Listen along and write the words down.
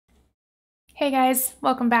Hey guys,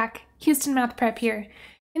 welcome back. Houston Math Prep here.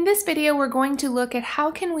 In this video, we're going to look at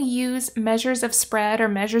how can we use measures of spread or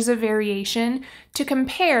measures of variation to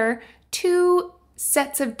compare two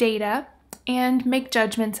sets of data and make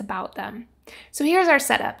judgments about them. So here's our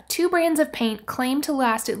setup. Two brands of paint claim to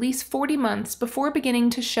last at least 40 months before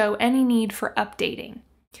beginning to show any need for updating.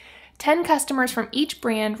 10 customers from each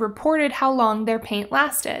brand reported how long their paint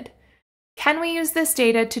lasted. Can we use this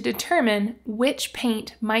data to determine which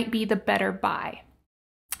paint might be the better buy?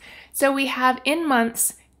 So we have in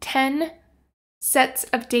months 10 sets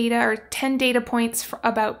of data or 10 data points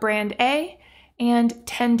about brand A and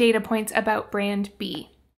 10 data points about brand B.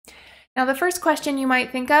 Now the first question you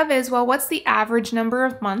might think of is, well, what's the average number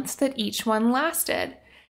of months that each one lasted?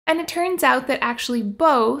 And it turns out that actually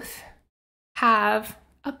both have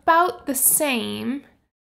about the same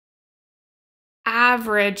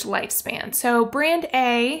average lifespan. So brand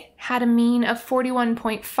A had a mean of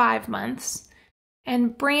 41.5 months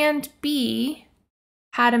and brand B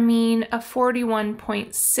had a mean of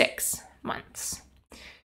 41.6 months.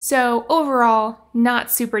 So overall, not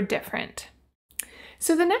super different.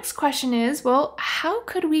 So the next question is, well, how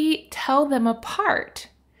could we tell them apart?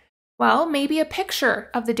 Well, maybe a picture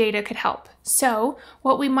of the data could help. So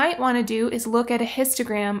what we might want to do is look at a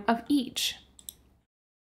histogram of each.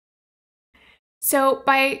 So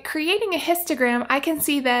by creating a histogram, I can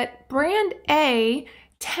see that brand A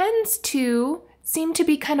tends to seem to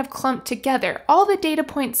be kind of clumped together. All the data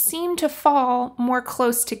points seem to fall more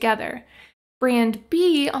close together. Brand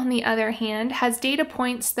B, on the other hand, has data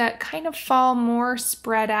points that kind of fall more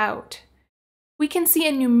spread out. We can see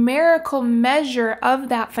a numerical measure of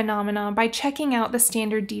that phenomenon by checking out the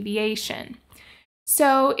standard deviation.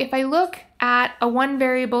 So if I look at a one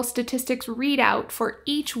variable statistics readout for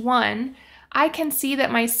each one, I can see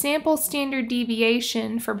that my sample standard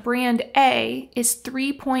deviation for brand A is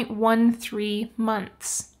 3.13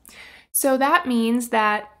 months. So that means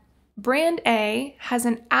that brand A has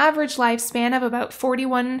an average lifespan of about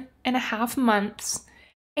 41.5 months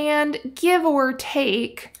and give or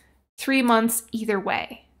take 3 months either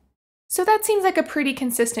way. So that seems like a pretty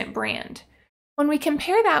consistent brand. When we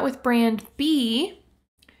compare that with brand B,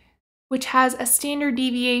 which has a standard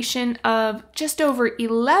deviation of just over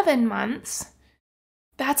 11 months,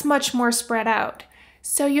 that's much more spread out.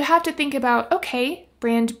 So you have to think about, okay,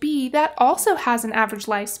 brand B, that also has an average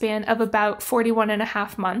lifespan of about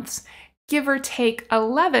 41.5 months, give or take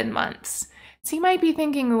 11 months. So you might be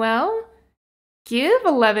thinking, well, give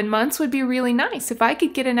 11 months would be really nice. If I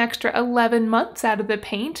could get an extra 11 months out of the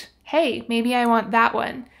paint, hey, maybe I want that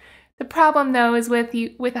one. The problem though is with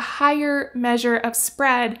a higher measure of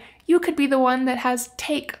spread, you could be the one that has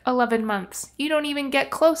take 11 months. You don't even get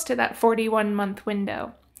close to that 41-month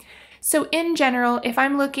window. So in general, if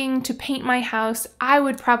I'm looking to paint my house, I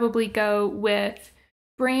would probably go with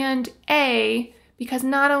brand A because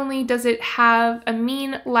not only does it have a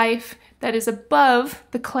mean life that is above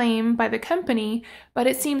the claim by the company, but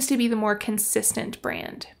it seems to be the more consistent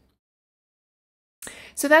brand.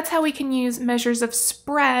 So that's how we can use measures of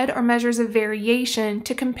spread or measures of variation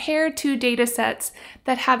to compare two data sets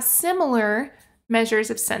that have similar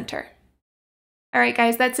measures of center. All right,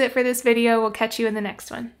 guys, that's it for this video. We'll catch you in the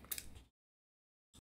next one.